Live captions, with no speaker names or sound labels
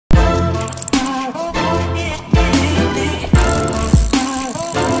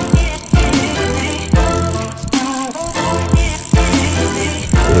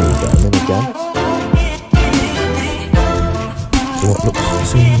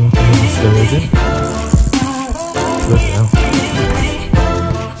Sturgeon. Look now.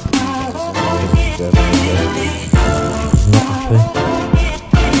 He's not happy.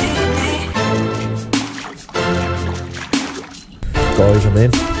 Guys, I'm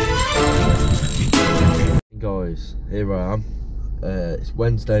in. Guys, here I am. It's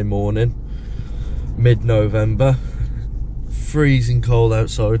Wednesday morning, mid-November. Freezing cold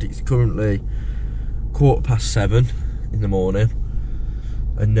outside. It's currently 7:15 in the morning,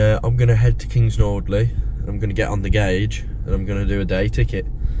 and I'm gonna head to Kingsnordley. I'm gonna get on the gauge and I'm gonna do a day ticket.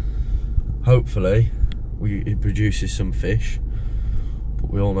 Hopefully it produces some fish,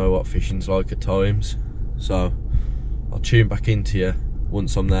 but we all know what fishing's like at times, so I'll tune back into you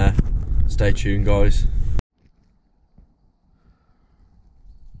once I'm there. Stay tuned, guys.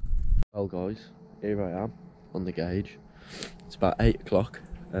 Well guys, here I am on the gauge. It's about 8 o'clock.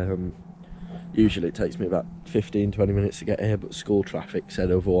 Usually it takes me about 15-20 minutes to get here, but school traffic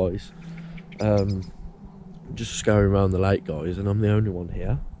said otherwise. Just scouring around the lake, guys, and I'm the only one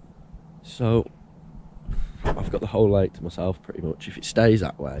here. So I've got the whole lake to myself pretty much. If it stays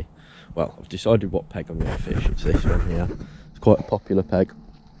that way, well, I've decided what peg I'm going to fish. It's this one here. It's quite a popular peg.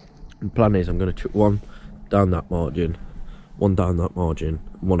 And the plan is I'm going to chuck one down that margin, one down that margin,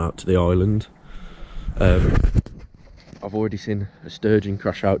 and one out to the island. I've already seen a sturgeon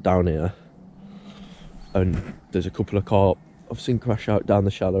crash out down here, and there's a couple of carp I've seen crash out down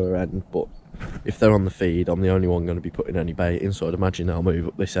the shallower end, but if they're on the feed, I'm the only one going to be putting any bait in, so I'd imagine they'll move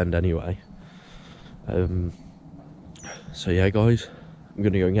up this end anyway. So yeah guys, I'm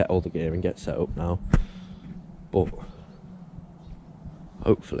going to go and get all the gear and get set up now, but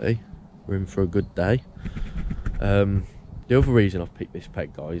hopefully we're in for a good day. The other reason I've picked this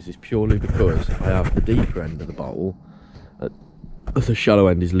peg, guys, is purely because I have the deeper end of the bowl. The shallow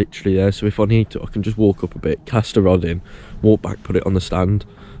end is literally there, so if I need to, I can just walk up a bit, cast a rod in, walk back, put it on the stand.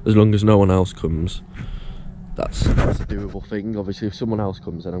 As long as no one else comes, that's a doable thing. Obviously, if someone else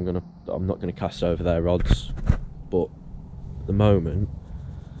comes, then I'm not gonna cast over their rods. But at the moment,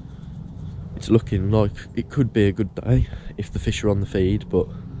 it's looking like it could be a good day if the fish are on the feed. But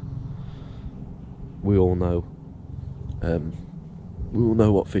we all know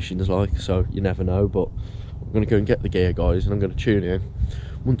what fishing is like, so you never know. But I'm going to go and get the gear, guys, and I'm going to tune in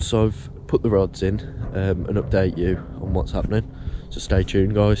once I've put the rods in and update you on what's happening. So stay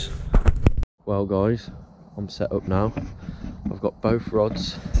tuned, guys. Well guys, I'm set up now. I've got both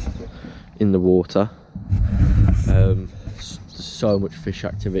rods in the water. There's so much fish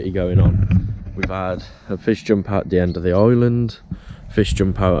activity going on. We've had a fish jump out the end of the island, fish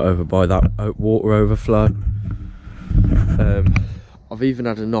jump out over by that water overflow. I've even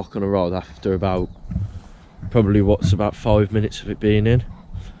had a knock on a rod after about about 5 minutes of it being in.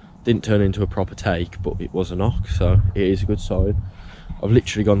 Didn't turn into a proper take, but it was a knock, so it is a good sign. I've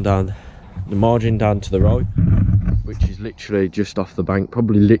literally gone down the margin down to the right, which is literally just off the bank,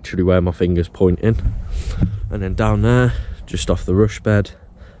 probably literally where my finger's pointing, and then down there just off the rush bed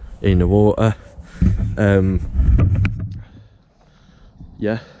in the water.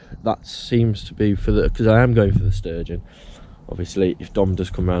 Yeah, that seems to be for the, because I am going for the sturgeon. Obviously if Dom does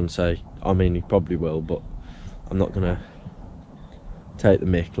come around and say, I mean he probably will, but I'm not gonna take the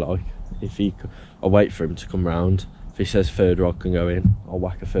mick. Like, I'll wait for him to come round. If he says third rod can go in, I'll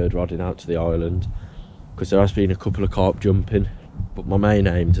whack a third rod in out to the island, because there has been a couple of carp jumping, but my main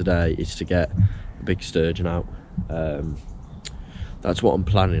aim today is to get a big sturgeon out. That's what I'm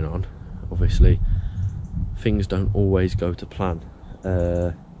planning on. Obviously things don't always go to plan,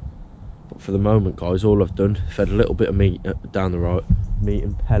 but for the moment, guys, all I've done, fed a little bit of meat down the right, meat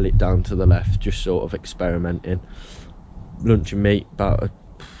and pellet down to the left, just sort of experimenting. Lunch and meat, about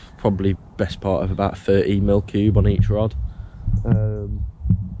probably best part of about 30 cube on each rod. And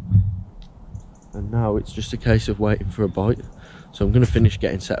now it's just a case of waiting for a bite. So I'm going to finish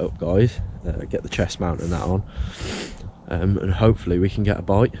getting set up, guys, get the chest mount and that on, and hopefully we can get a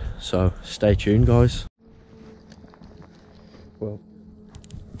bite. So stay tuned, guys. Well,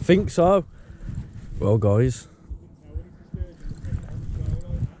 I think so. Well guys,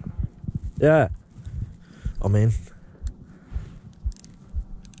 yeah, I'm in.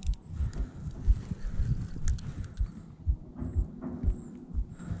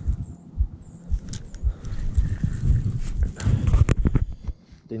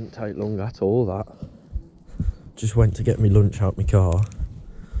 Didn't take long at all, that. Just went to get me lunch out my car,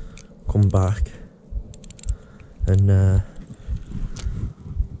 come back and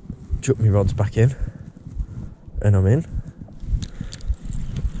chuck my rods back in, and I'm in.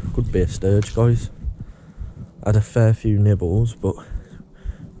 Could be a sturge, guys. Had a fair few nibbles, but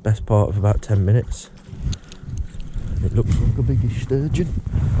best part of about 10 minutes. It looks like a biggish sturgeon.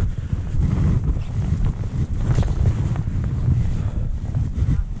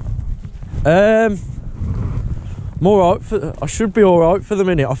 I'm alright for. I should be alright for the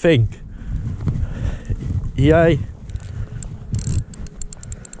minute, I think. Yay.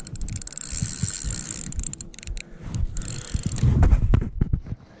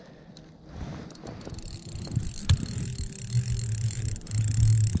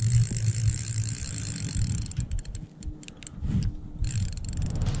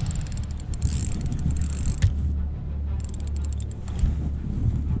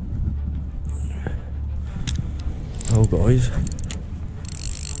 Oh guys,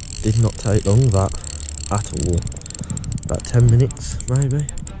 did not take long that at all. About 10 minutes maybe,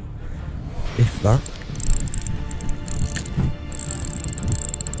 if that.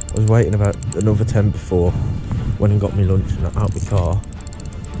 I was waiting about another 10 before, went and got me lunch and out the car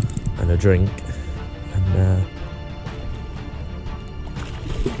and a drink, and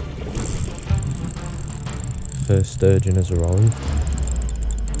first sturgeon has arrived.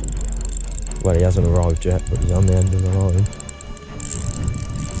 Well, he hasn't arrived yet, but he's on the end of the line.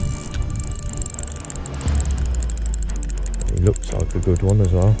 He looks like a good one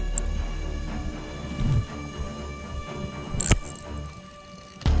as well.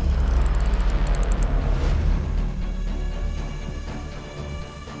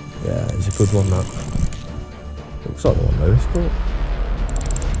 Yeah, he's a good one, that. Looks like the one Lewis caught.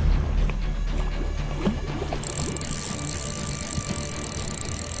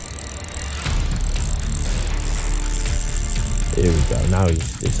 Here we go, now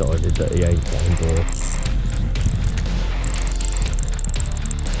he's decided that he ain't playing ball.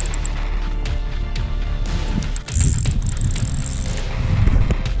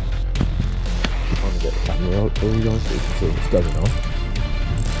 Trying to get the camera out for you guys so you can see what's going on.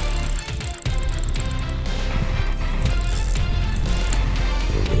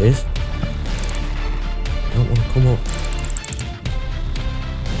 Here it is. Don't want to come up.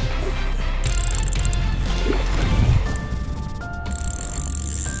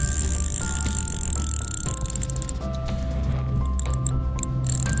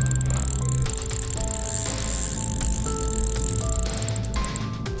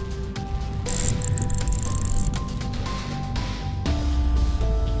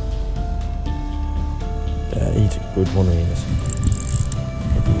 Yeah, he's a good one, he is.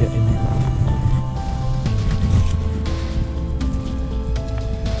 I can get him in.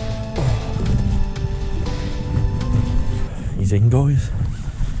 Oh. He's in, guys.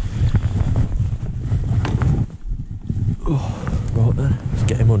 Oh, right then, let's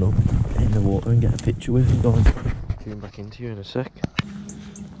get him on up, get in the water and get a picture with him, guys. Tune back into you in a sec.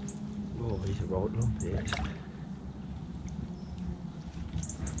 Oh, he's a right lump, he is.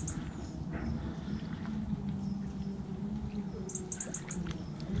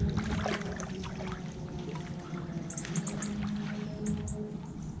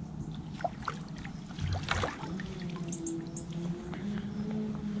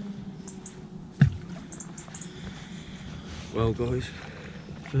 Well guys,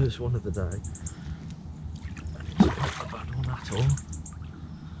 first one of the day, and it's not a bad one at all.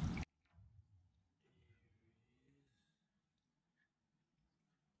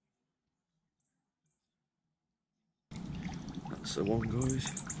 That's the one, guys.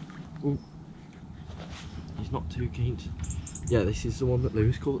 Ooh. He's not too keen to... Yeah, this is the one that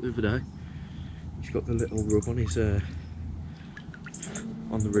Lewis caught the other day. He's got the little rub on his on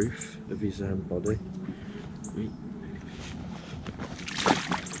the roof of his body.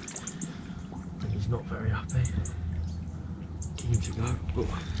 He's not very happy. Keen to go. But,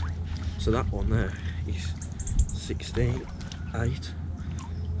 so that one there is 16.8.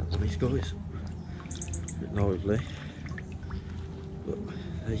 That one is, guys. A bit lively. But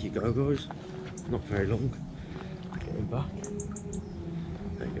there you go, guys. Not very long. Getting back.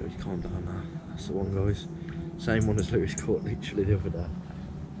 There you go, he's calmed down now. That's the one, guys. Same one as Lewis caught literally the other day.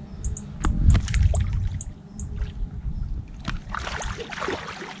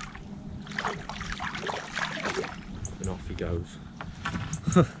 And off he goes.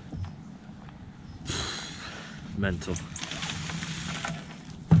 Mental.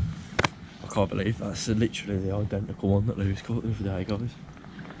 I can't believe that's literally the identical one that Lewis caught the other day, guys.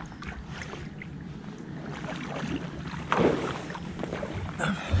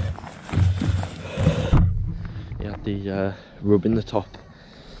 He had the rub in the top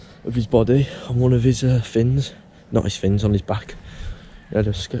of his body on one of his fins. Not his fins, on his back. He had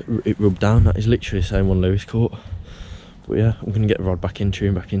it rubbed down. That is literally the same one Lewis caught. But yeah, I'm going to get the rod back into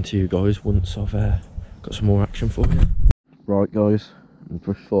you and back into you guys once I've got some more action for you. Right guys, I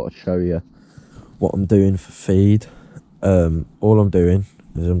just thought I'd show you what I'm doing for feed. all I'm doing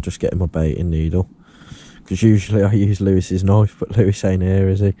is I'm just getting my baiting needle, because usually I use Lewis's knife, but Lewis ain't here,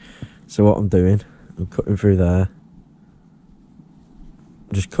 is he? So what I'm doing, I'm cutting through there,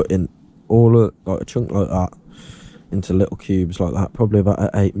 just cutting all of, like a chunk like that into little cubes like that, probably about an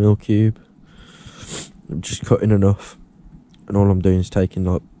 8mm cube. I'm just cutting enough, and all I'm doing is taking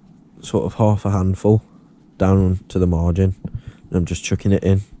like sort of half a handful down to the margin, and I'm just chucking it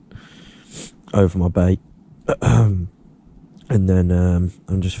in over my bait. And then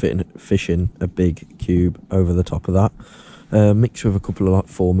I'm just fishing a big cube over the top of that, mixed with a couple of like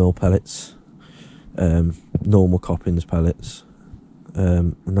 4mm pellets, normal Coppins pellets,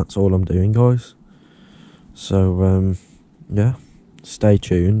 and that's all I'm doing, guys. So yeah, stay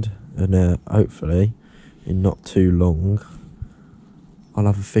tuned, and hopefully in not too long I'll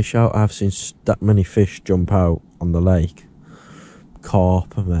have a fish out. I've seen that many fish jump out on the lake,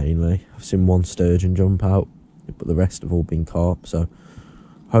 carp mainly. I've seen one sturgeon jump out, but the rest have all been carp, so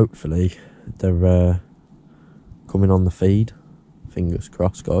hopefully they're coming on the feed. Fingers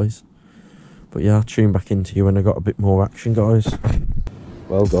crossed, guys. But yeah, I'll tune back into you when I got a bit more action, guys.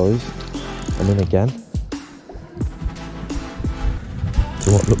 Well, guys, I'm in again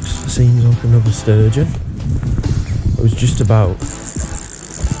to what seems like another sturgeon. I was just about,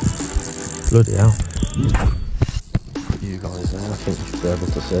 bloody hell, you guys there, I think you should be able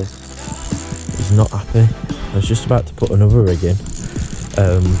to see. He's not happy. I was just about to put another rig in.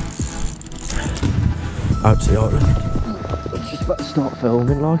 Absolutely. I was just about to start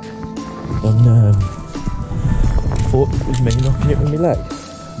filming, like, and I thought it was me knocking it with my leg,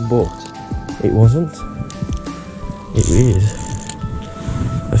 but it wasn't. It is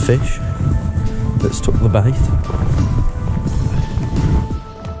a fish that's took the bait.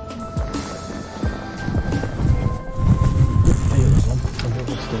 It feels like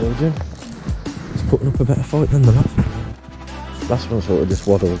another sturgeon. It's putting up a better fight than the last one. Last one sort of just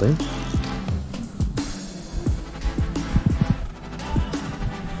waddled in.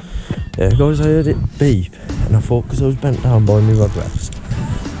 Yeah, guys, I heard it beep, and I thought, because I was bent down by my rod rest,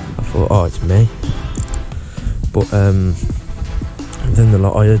 I thought, oh, it's me. But then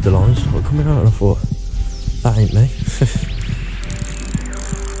I heard the lines start coming out, and I thought, that ain't me.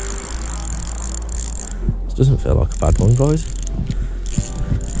 This doesn't feel like a bad one, guys.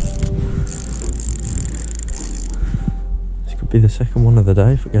 This could be the second one of the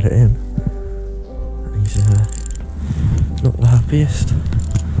day if we get it in. And he's not the happiest.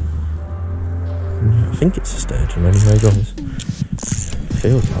 I think it's a sturgeon anyway, guys.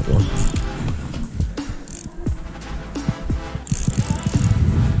 Feels like one.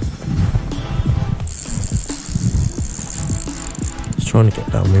 Just trying to get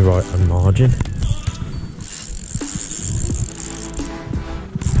down my right hand margin.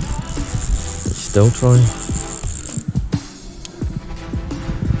 It's still trying.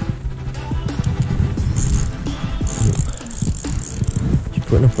 You're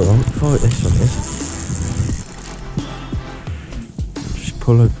putting up a right fight, this one is.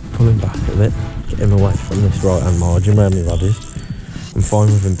 Pulling back a bit, get him away from this right hand margin where my rod is. I'm fine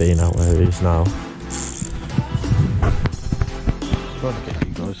with him being out where he is now. Trying to get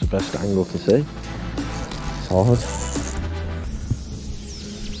you guys the best angle to see. It's hard.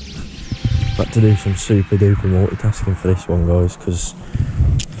 Had to do some super duper multitasking for this one, guys, because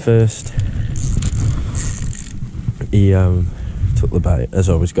first he took the bait as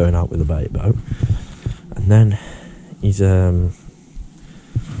I was going out with the bait boat, and then he's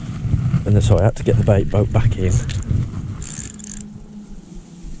and so I had to get the bait boat back in.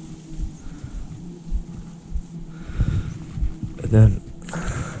 And then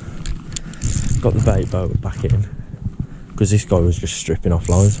got the bait boat back in, because this guy was just stripping off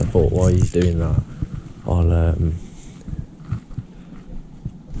lines. So I thought, while he's doing that, I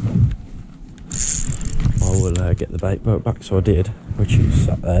will get the bait boat back. So I did, which is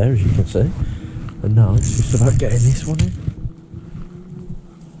sat there, as you can see. And now it's just about getting this one in.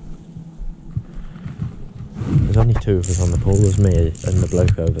 There's only two of us on the pool, there's me and the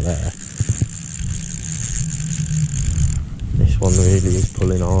bloke over there. This one really is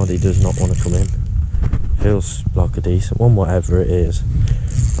pulling hard, he does not want to come in. Feels like a decent one, whatever it is.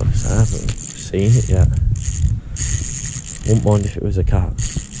 Like I said, I haven't seen it yet. Wouldn't mind if it was a cat.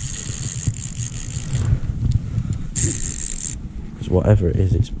 Because whatever it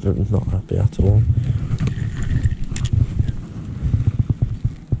is, it's not happy at all.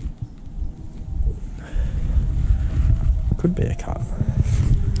 Could be a cat.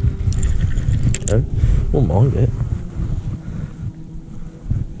 No, won't mind it.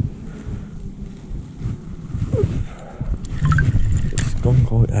 It's gone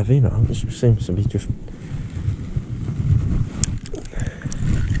quite heavy now. It seems to be just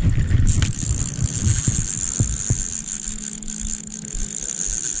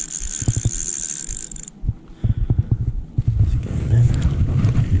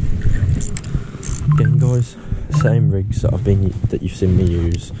rigs that you've seen me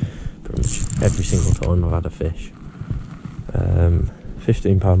use pretty much every single time I've had a fish.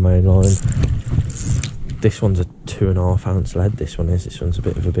 15-pound mainline. This one's a 2.5 ounce lead. This one's a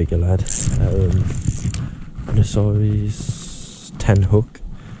bit of a bigger lead. And a size 10 hook.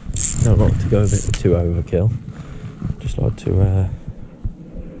 Don't like to go a bit too overkill. Just like to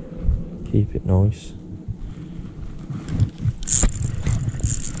keep it nice.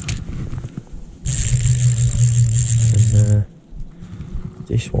 And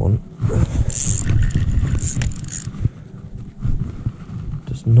this one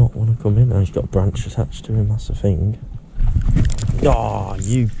does not want to come in. Now he's got a branch attached to him, that's the thing. Oh,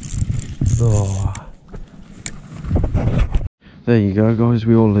 There you go, guys,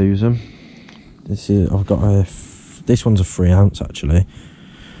 we all lose them. This one's a 3 ounce actually,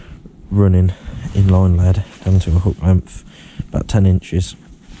 running inline lead down to a hook length, about 10 inches,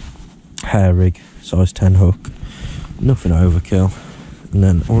 hair rig, size 10 hook, nothing overkill. And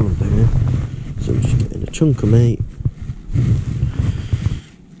then all I'm doing is I'm just getting a chunk of meat,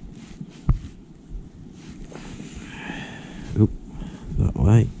 that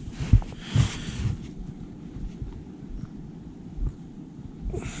way.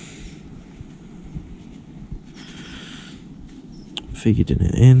 Feeding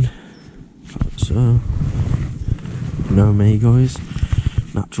it in, like so. You know me, guys,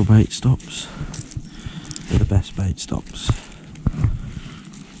 natural bait stops, they're the best bait stops.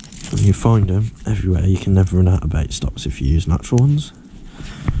 And you find them everywhere. You can never run out of bait stops if you use natural ones.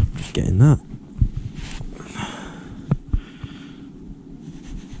 Just getting that.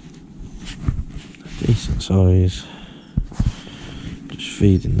 Decent size. Just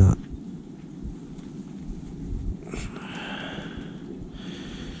feeding that.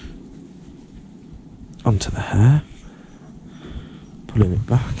 Onto the hair. Pulling it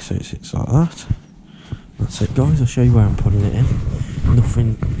back so it sits like that. That's it, guys. I'll show you where I'm putting it in.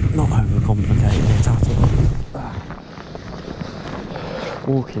 Nothing, not overcomplicating it at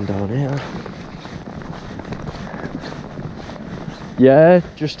all. Walking down here. Yeah,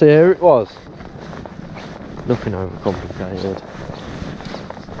 just here it was. Nothing overcomplicated.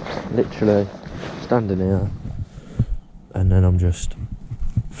 Literally standing here, and then I'm just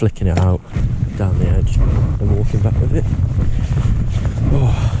flicking it out down the edge and walking back with it.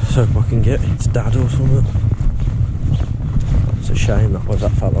 Oh, so if I can get its dad or something. It's a shame that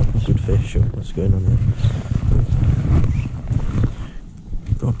felt like a good fish. What's going on here?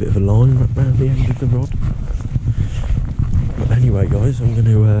 Got a bit of a line right around the end of the rod. But anyway, guys, I'm going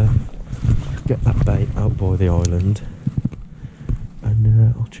to get that bait out by the island,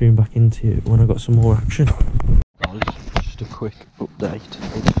 and I'll tune back into it when I got some more action. Guys, just a quick update.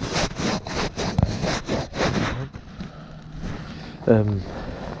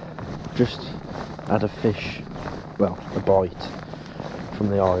 Just had a fish, well, a bite from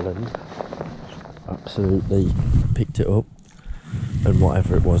the island. Absolutely picked it up, and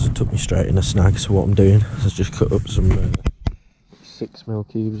whatever it was, it took me straight in a snag. So what I'm doing is I just cut up some 6mm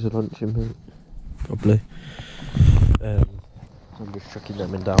cubes of luncheon meat, probably. So I'm just chucking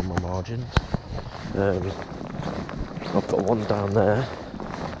them in down my margin. I've got one down there,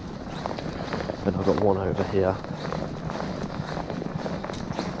 and I've got one over here.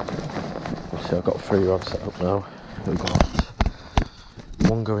 So I've got 3 rods set up now. We've got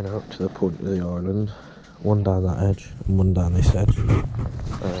one going out to the point of the island, one down that edge, and one down this edge.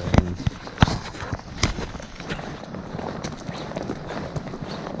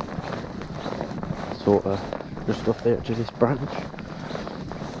 Sort of just off the edge of this branch.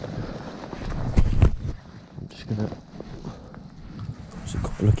 I'm just gonna, just a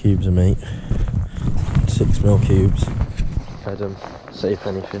couple of cubes of meat, 6mm cubes, fed them, see if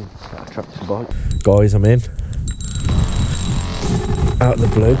anything that attracts a bite. Guys, I'm in. Out of the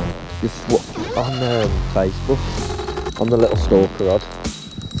blue, just on Facebook, on the little stalker rod,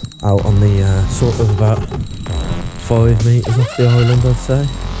 out on the sort of about 5 metres off the island, I'd say.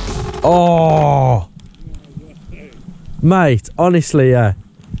 Oh, mate, honestly, yeah.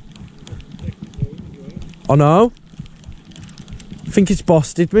 I know. I think it's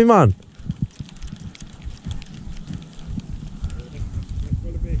busted me, man.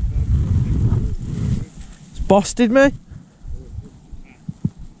 It's busted me.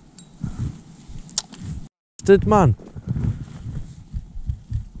 Busted, man.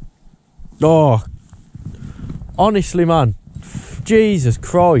 Oh, honestly, man. Jesus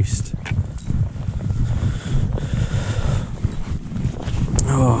Christ.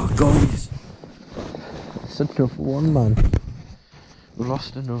 Oh, guys. It's another one, man. We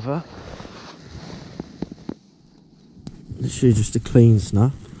lost another. Literally just a clean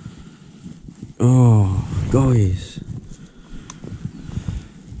snap. Oh, guys.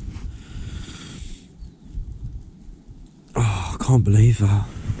 Can't believe that.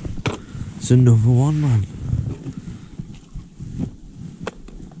 It's another one, man.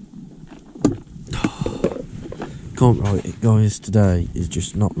 Can't write it, guys. Today is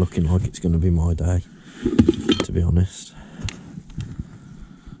just not looking like it's going to be my day, to be honest.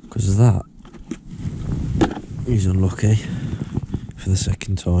 Because of that, he's unlucky for the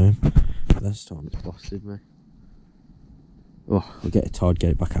second time. This time it's busted me. Oh, I'll get it tied,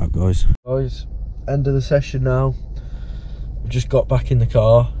 get it back out, guys. Guys, end of the session now. I've just got back in the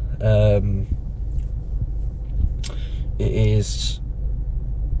car. It is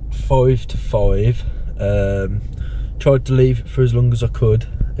 5 to 5. Tried to leave it for as long as I could.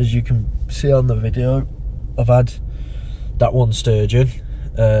 As you can see on the video, I've had that one sturgeon,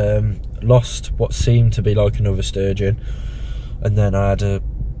 lost what seemed to be like another sturgeon, and then I had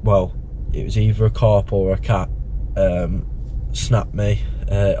well, it was either a carp or a cat snapped me.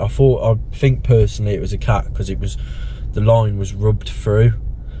 I think personally it was a cat, because it was, the line was rubbed through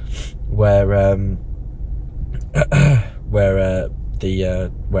where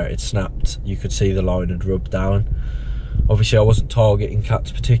it snapped. You could see the line had rubbed down. Obviously I wasn't targeting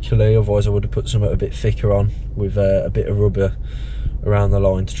cats particularly, otherwise I would have put something a bit thicker on with a bit of rubber around the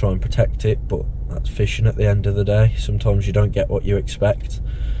line to try and protect it, but that's fishing at the end of the day. Sometimes you don't get what you expect.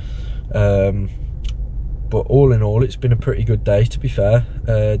 But all in all, it's been a pretty good day, to be fair.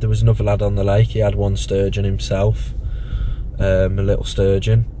 There was another lad on the lake, he had one sturgeon himself, a little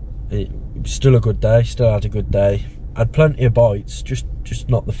sturgeon. It was still a good day, still had a good day. Had plenty of bites, just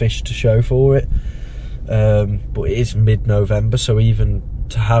not the fish to show for it. But it is mid-November, so even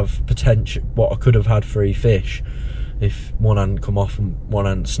to have potential, what I could have had 3 fish if one hadn't come off and one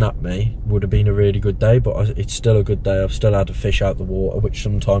hadn't snapped me, would have been a really good day. But it's still a good day. I've still had a fish out the water, which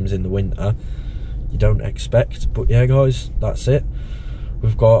sometimes in the winter you don't expect. But yeah, guys, that's it.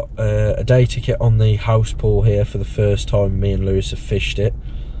 We've got a day ticket on the house pool here for the first time me and Lewis have fished it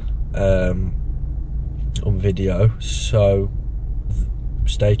on video, so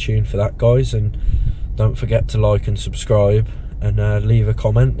stay tuned for that, guys, and don't forget to like and subscribe, and leave a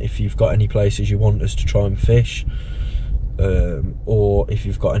comment if you've got any places you want us to try and fish, or if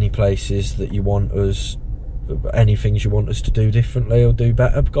you've got any places that you want us, any things you want us to do differently or do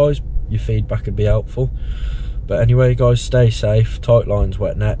better, guys. Your feedback would be helpful. But anyway, guys, stay safe, tight lines,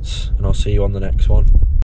 wet nets, and I'll see you on the next one.